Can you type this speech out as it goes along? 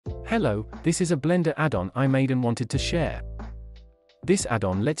Hello, this is a Blender add-on I made and wanted to share. This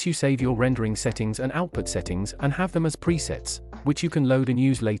add-on lets you save your rendering settings and output settings and have them as presets, which you can load and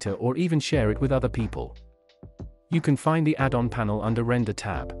use later or even share it with other people. You can find the add-on panel under Render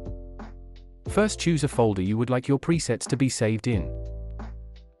tab. First, choose a folder you would like your presets to be saved in.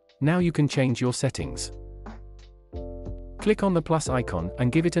 Now you can change your settings. Click on the plus icon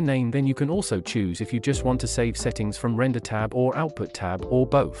and give it a name, then you can also choose if you just want to save settings from Render tab or Output tab or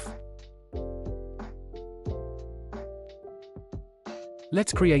both.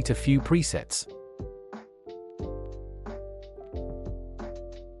 Let's create a few presets.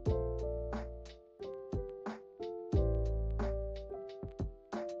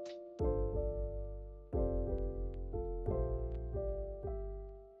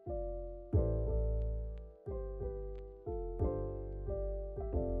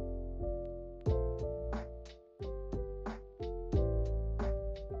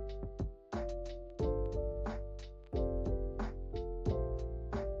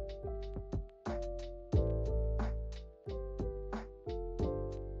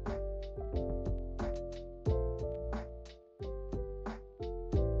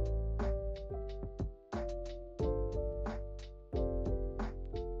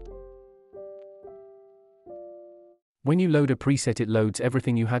 When you load a preset, it loads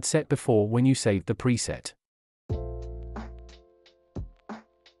everything you had set before when you saved the preset.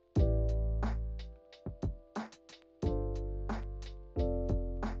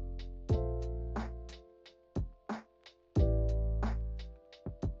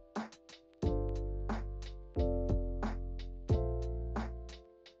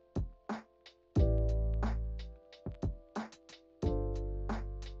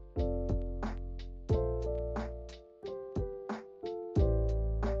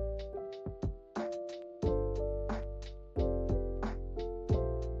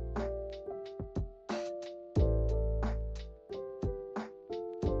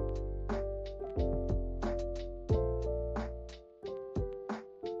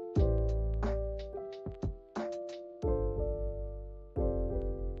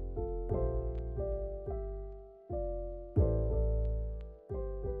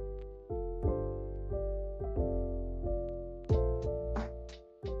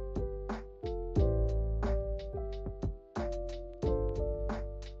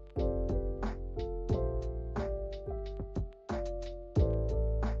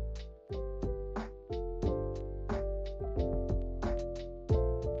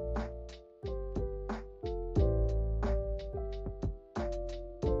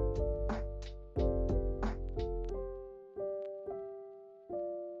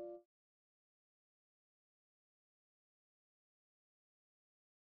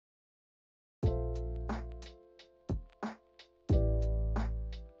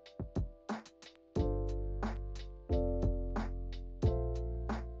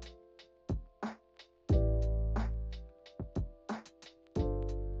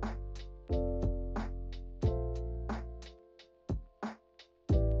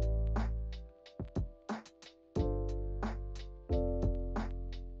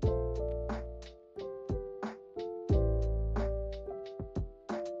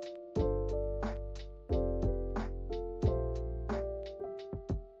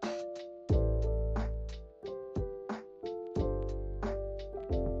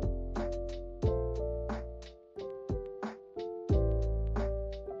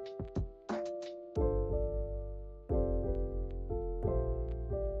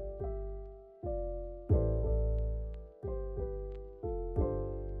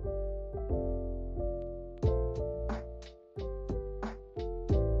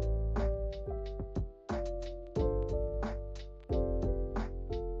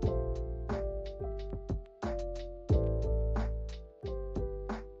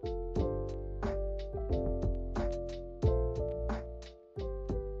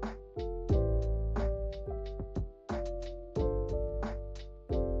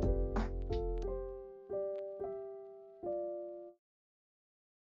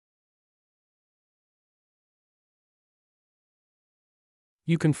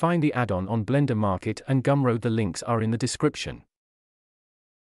 You can find the add-on on Blender Market and Gumroad. The links are in the description.